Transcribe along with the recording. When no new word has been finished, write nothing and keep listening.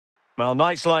Well,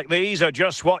 nights like these are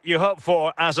just what you hope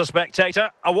for as a spectator.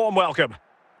 A warm welcome.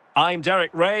 I'm Derek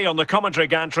Ray on the commentary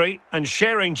gantry, and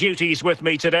sharing duties with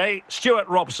me today, Stuart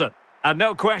Robson. And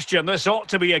no question, this ought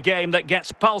to be a game that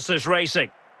gets pulses racing.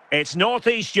 It's North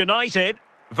East United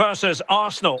versus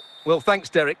Arsenal. Well, thanks,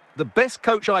 Derek. The best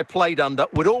coach I played under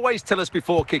would always tell us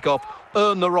before kick-off,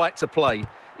 earn the right to play.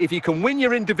 If you can win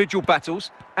your individual battles,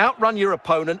 outrun your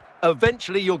opponent,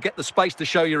 eventually you'll get the space to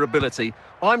show your ability.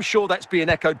 I'm sure that's being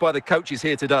echoed by the coaches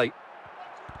here today.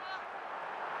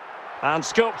 And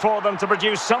scope for them to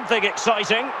produce something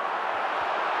exciting.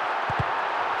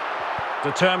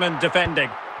 Determined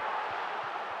defending.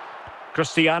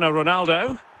 Cristiano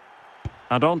Ronaldo.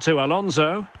 And on to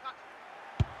Alonso.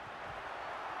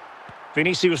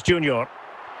 Vinicius Junior.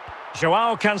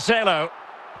 Joao Cancelo.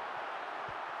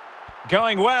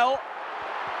 Going well.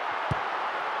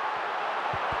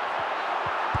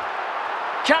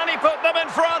 Can he put them in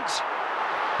front?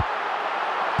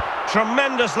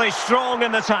 Tremendously strong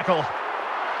in the tackle.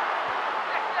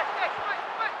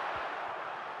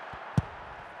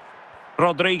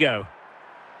 Rodrygo.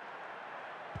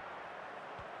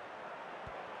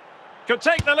 Could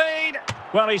take the lead.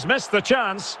 Well, he's missed the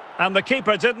chance, and the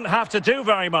keeper didn't have to do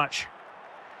very much.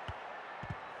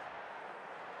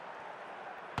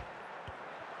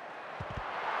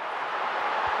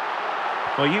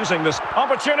 Well, using this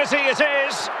opportunity it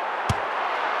is.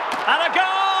 And a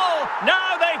goal!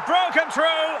 Now they've broken through.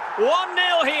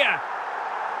 1-0 here.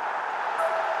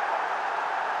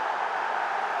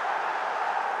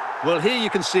 Well, here you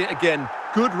can see it again.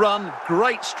 Good run,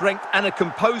 great strength, and a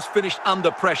composed finish under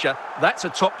pressure. That's a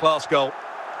top-class goal.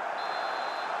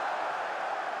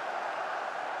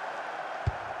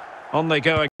 On they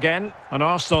go again, and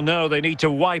Arsenal know they need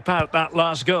to wipe out that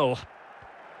last goal.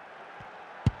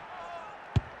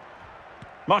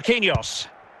 Marquinhos.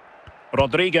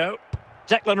 Rodrygo.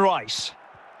 Declan Rice.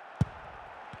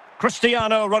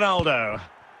 Cristiano Ronaldo.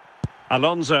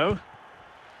 Alonso.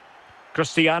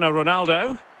 Cristiano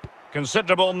Ronaldo.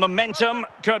 Considerable momentum,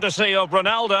 courtesy of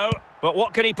Ronaldo. But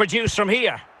what can he produce from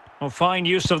here? Well, fine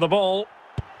use of the ball.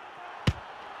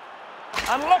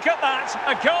 And look at that,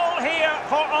 a goal here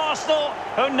for Arsenal,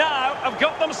 who now have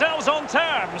got themselves on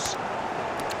terms.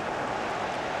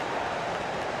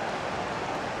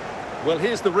 Well,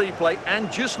 here's the replay,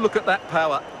 and just look at that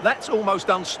power. That's almost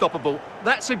unstoppable.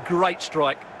 That's a great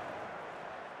strike.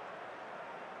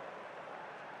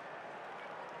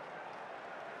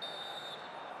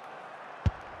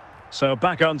 So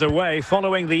back underway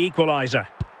following the equaliser.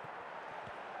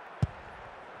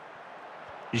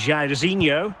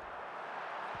 Jairzinho.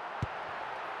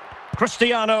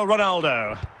 Cristiano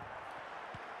Ronaldo.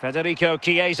 Federico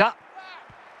Chiesa.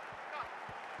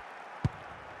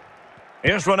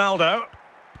 Here's Ronaldo.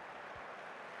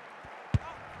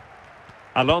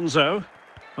 Alonso.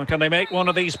 Well, can they make one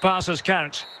of these passes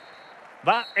count?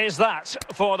 That is that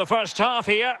for the first half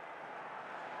here.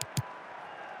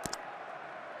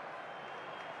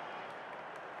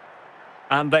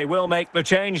 And they will make the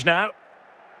change now.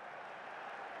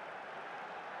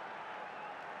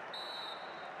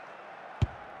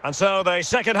 And so the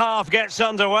second half gets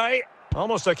underway.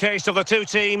 Almost a case of the two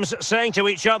teams saying to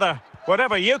each other,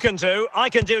 whatever you can do, I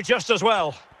can do just as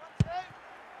well.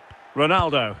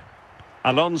 Ronaldo.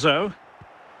 Alonso.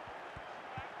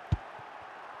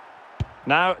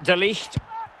 Now De Ligt.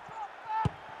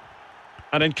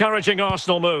 An encouraging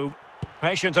Arsenal move.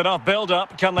 Patient enough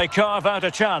build-up. Can they carve out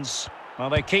a chance? Well,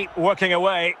 they keep working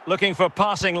away, looking for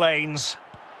passing lanes.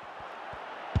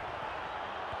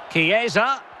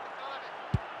 Chiesa.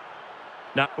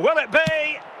 Now, will it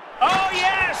be? Oh,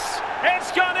 yes!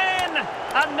 It's gone in!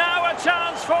 And now a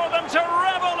chance for them to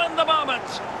revel in the moment.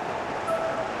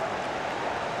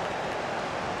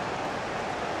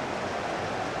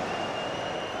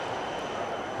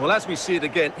 Well, as we see it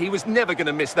again, he was never going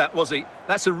to miss that, was he?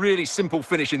 That's a really simple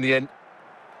finish in the end.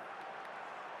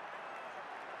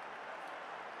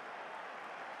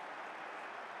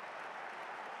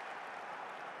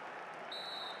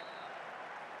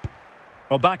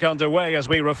 Well, back underway as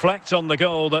we reflect on the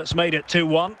goal that's made it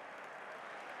 2-1.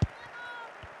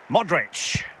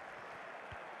 Modric.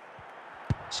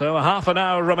 So a half an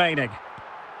hour remaining.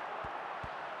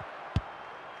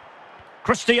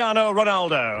 Cristiano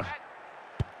Ronaldo.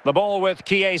 The ball with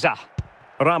Chiesa.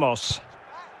 Ramos.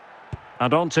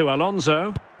 And on to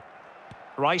Alonso.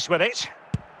 Rice with it.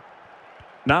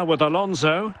 Now with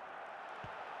Alonso.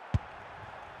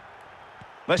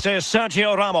 This is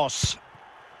Sergio Ramos.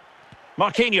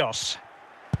 Marquinhos.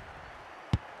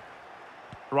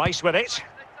 Rice with it.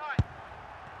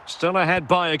 Still ahead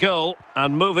by a goal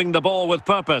and moving the ball with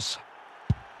purpose.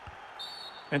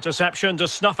 Interception to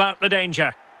snuff out the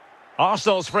danger.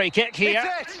 Arsenal's free kick here.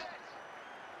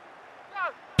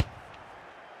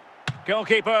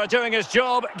 Goalkeeper doing his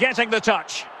job, getting the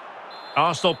touch.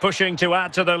 Arsenal pushing to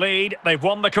add to the lead. They've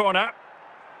won the corner.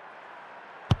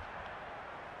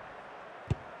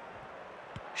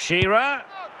 Shearer.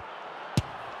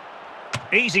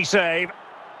 Easy save.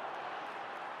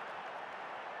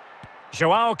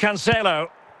 Joao Cancelo.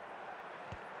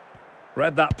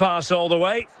 Read that pass all the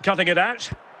way, cutting it out.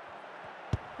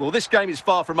 Well, this game is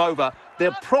far from over.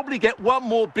 They'll probably get one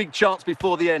more big chance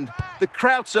before the end. The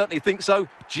crowd certainly think so.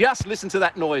 Just listen to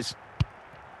that noise.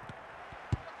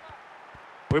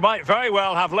 We might very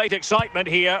well have late excitement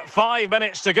here. 5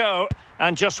 minutes to go,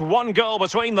 and just one goal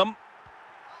between them.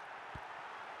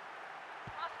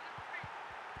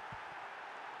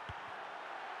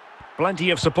 Plenty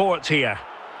of support here.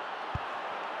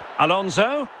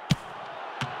 Alonso.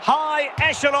 High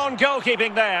echelon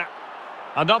goalkeeping there.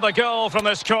 Another goal from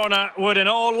this corner would in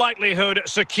all likelihood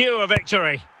secure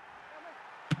victory.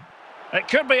 It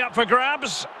could be up for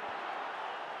grabs.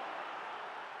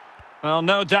 Well,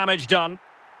 no damage done.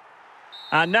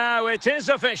 And now it is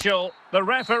official. The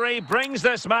referee brings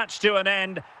this match to an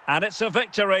end, and it's a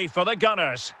victory for the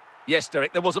Gunners. Yes,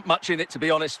 Derek, there wasn't much in it, to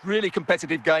be honest. Really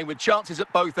competitive game with chances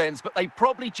at both ends, but they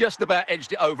probably just about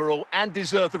edged it overall and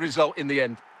deserved the result in the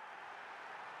end.